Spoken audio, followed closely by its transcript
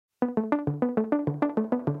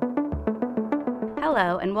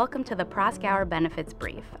Hello, and welcome to the Proskauer Benefits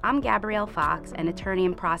Brief. I'm Gabrielle Fox, an attorney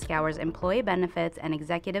in Proskauer's Employee Benefits and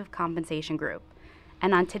Executive Compensation Group.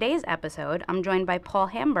 And on today's episode, I'm joined by Paul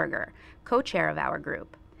Hamburger, co-chair of our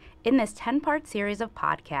group. In this 10-part series of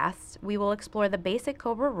podcasts, we will explore the basic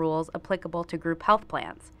COBRA rules applicable to group health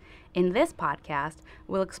plans. In this podcast,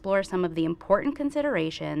 we'll explore some of the important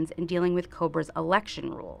considerations in dealing with COBRA's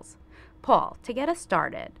election rules. Paul, to get us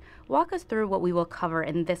started, walk us through what we will cover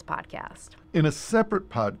in this podcast. In a separate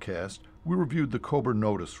podcast, we reviewed the COBRA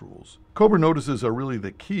notice rules. COBRA notices are really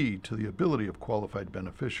the key to the ability of qualified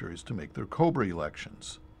beneficiaries to make their COBRA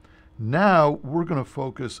elections. Now, we're going to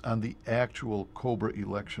focus on the actual COBRA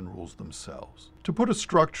election rules themselves. To put a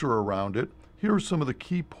structure around it, here are some of the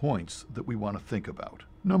key points that we want to think about.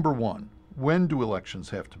 Number 1, when do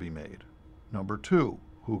elections have to be made? Number 2,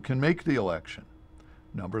 who can make the election?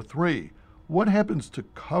 Number 3, what happens to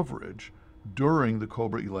coverage during the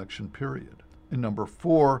COBRA election period? And number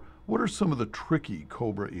 4, what are some of the tricky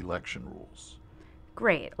COBRA election rules?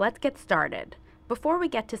 Great, let's get started. Before we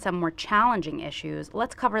get to some more challenging issues,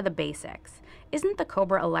 let's cover the basics. Isn't the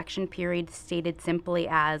COBRA election period stated simply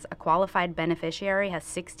as a qualified beneficiary has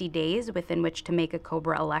 60 days within which to make a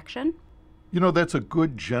COBRA election? You know, that's a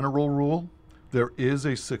good general rule. There is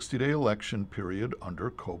a 60-day election period under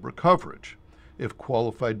COBRA coverage. If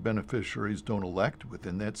qualified beneficiaries don't elect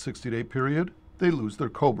within that 60-day period, they lose their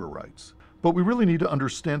COBRA rights. But we really need to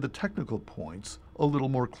understand the technical points a little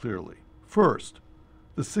more clearly. First,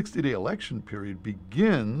 the 60-day election period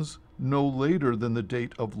begins no later than the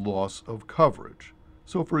date of loss of coverage.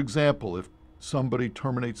 So, for example, if somebody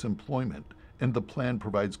terminates employment and the plan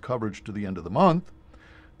provides coverage to the end of the month,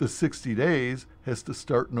 the 60 days has to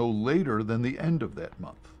start no later than the end of that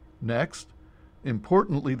month. Next,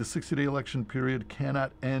 importantly, the 60-day election period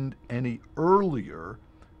cannot end any earlier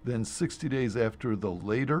than 60 days after the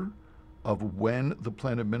later of when the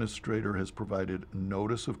plan administrator has provided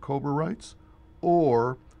notice of COBRA rights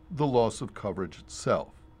or the loss of coverage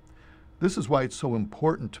itself. This is why it's so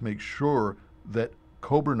important to make sure that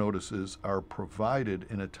COBRA notices are provided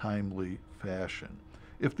in a timely fashion.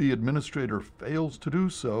 If the administrator fails to do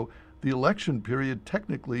so, the election period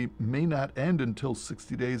technically may not end until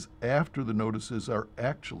 60 days after the notices are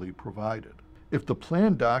actually provided. If the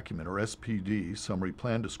plan document, or SPD, summary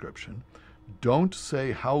plan description, don't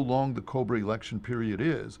say how long the COBRA election period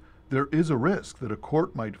is, there is a risk that a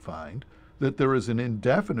court might find that there is an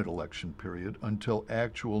indefinite election period until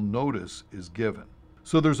actual notice is given.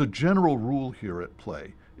 So there's a general rule here at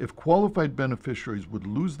play. If qualified beneficiaries would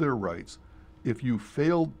lose their rights if you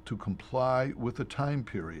failed to comply with a time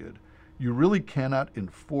period, you really cannot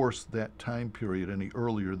enforce that time period any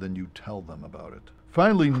earlier than you tell them about it.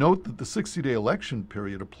 Finally, note that the 60-day election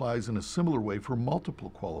period applies in a similar way for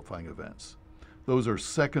multiple qualifying events. Those are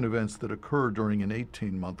second events that occur during an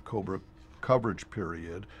 18-month COBRA coverage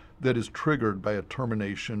period that is triggered by a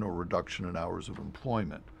termination or reduction in hours of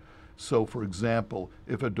employment. So, for example,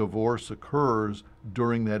 if a divorce occurs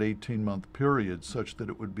during that 18-month period such that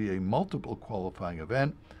it would be a multiple qualifying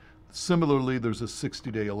event, similarly, there's a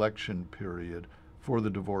 60-day election period for the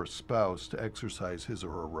divorced spouse to exercise his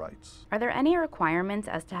or her rights. Are there any requirements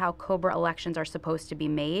as to how COBRA elections are supposed to be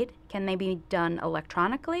made? Can they be done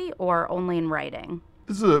electronically or only in writing?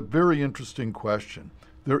 This is a very interesting question.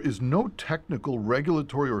 There is no technical,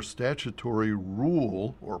 regulatory, or statutory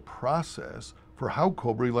rule or process for how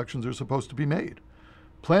COBRA elections are supposed to be made.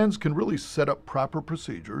 Plans can really set up proper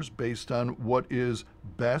procedures based on what is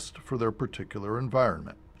best for their particular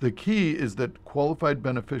environment. The key is that qualified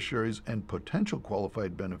beneficiaries and potential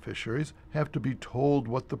qualified beneficiaries have to be told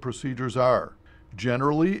what the procedures are.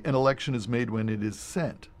 Generally, an election is made when it is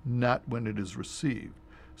sent, not when it is received.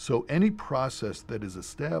 So any process that is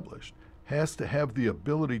established has to have the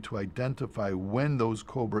ability to identify when those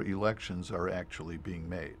COBRA elections are actually being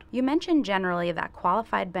made. You mentioned generally that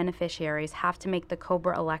qualified beneficiaries have to make the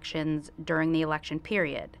COBRA elections during the election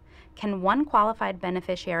period. Can one qualified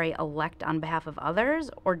beneficiary elect on behalf of others,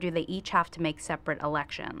 or do they each have to make separate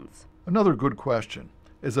elections? Another good question.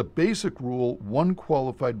 As a basic rule, one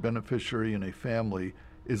qualified beneficiary in a family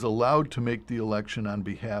is allowed to make the election on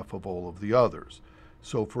behalf of all of the others.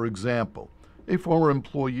 So, for example, a former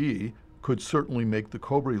employee could certainly make the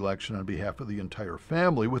COBRA election on behalf of the entire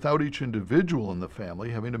family without each individual in the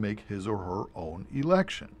family having to make his or her own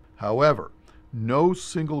election. However, no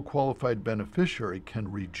single qualified beneficiary can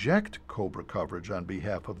reject COBRA coverage on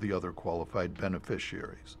behalf of the other qualified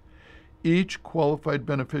beneficiaries. Each qualified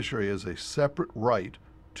beneficiary has a separate right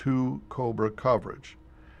to COBRA coverage.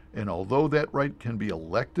 And although that right can be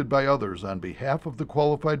elected by others on behalf of the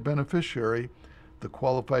qualified beneficiary, The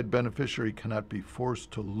qualified beneficiary cannot be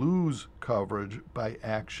forced to lose coverage by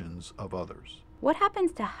actions of others. What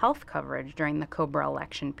happens to health coverage during the COBRA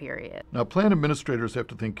election period? Now, plan administrators have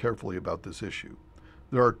to think carefully about this issue.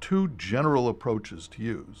 There are two general approaches to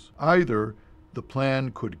use. Either the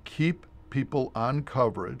plan could keep people on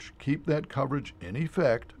coverage, keep that coverage in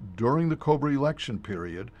effect during the COBRA election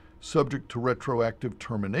period, subject to retroactive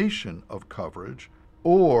termination of coverage,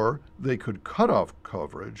 or they could cut off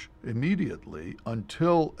coverage immediately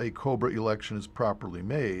until a COBRA election is properly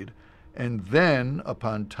made, and then,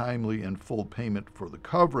 upon timely and full payment for the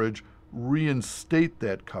coverage, reinstate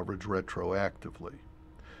that coverage retroactively.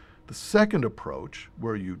 The second approach,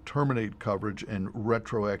 where you terminate coverage and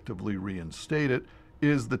retroactively reinstate it,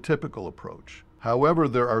 is the typical approach. However,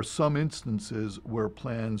 there are some instances where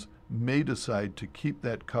plans may decide to keep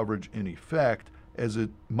that coverage in effect, as it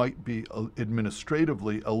might be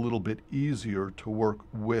administratively a little bit easier to work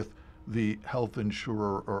with the health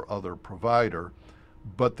insurer or other provider,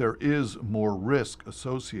 but there is more risk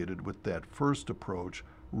associated with that first approach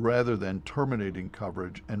rather than terminating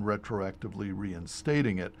coverage and retroactively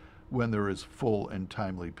reinstating it when there is full and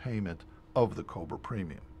timely payment of the COBRA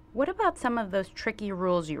premium. What about some of those tricky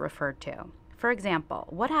rules you referred to? For example,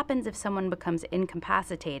 what happens if someone becomes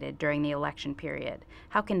incapacitated during the election period?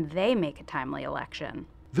 How can they make a timely election?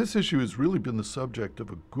 This issue has really been the subject of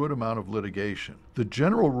a good amount of litigation. The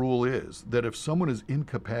general rule is that if someone is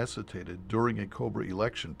incapacitated during a COBRA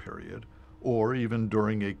election period, or even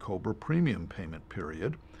during a COBRA premium payment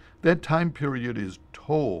period, that time period is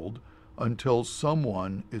tolled until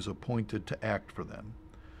someone is appointed to act for them.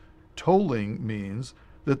 Tolling means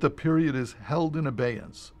that the period is held in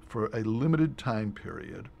abeyance for a limited time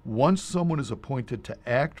period. Once someone is appointed to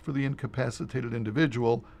act for the incapacitated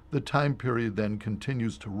individual, the time period then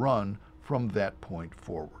continues to run from that point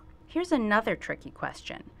forward. Here's another tricky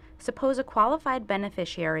question. Suppose a qualified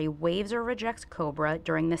beneficiary waives or rejects COBRA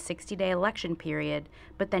during the 60-day election period,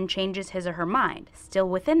 but then changes his or her mind, still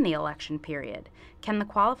within the election period. Can the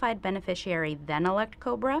qualified beneficiary then elect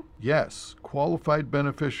COBRA? Yes, qualified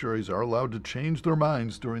beneficiaries are allowed to change their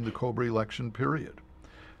minds during the COBRA election period.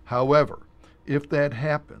 However, if that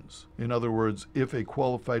happens, in other words, if a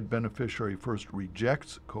qualified beneficiary first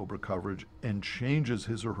rejects COBRA coverage and changes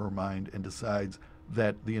his or her mind and decides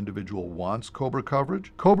that the individual wants COBRA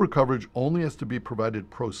coverage only has to be provided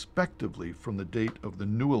prospectively from the date of the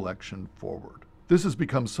new election forward. This has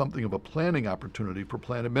become something of a planning opportunity for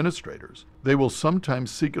plan administrators. They will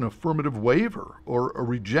sometimes seek an affirmative waiver or a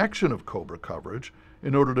rejection of COBRA coverage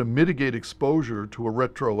in order to mitigate exposure to a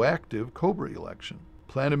retroactive COBRA election.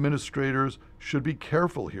 Plan administrators should be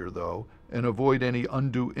careful here, though, and avoid any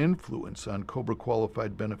undue influence on COBRA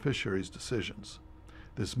qualified beneficiaries' decisions.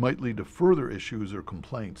 This might lead to further issues or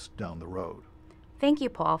complaints down the road. Thank you,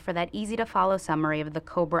 Paul, for that easy-to-follow summary of the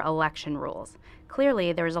COBRA election rules.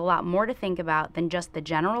 Clearly, there's a lot more to think about than just the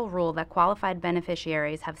general rule that qualified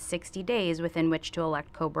beneficiaries have 60 days within which to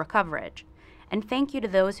elect COBRA coverage. And thank you to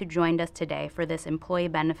those who joined us today for this Employee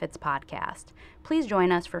Benefits podcast. Please join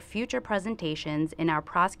us for future presentations in our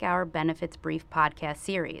Proskauer Benefits Brief podcast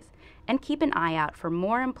series. And keep an eye out for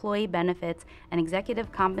more employee benefits and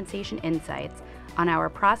executive compensation insights on our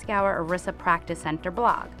Proskauer ERISA Practice Center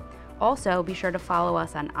blog. Also, be sure to follow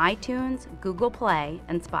us on iTunes, Google Play,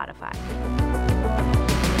 and Spotify.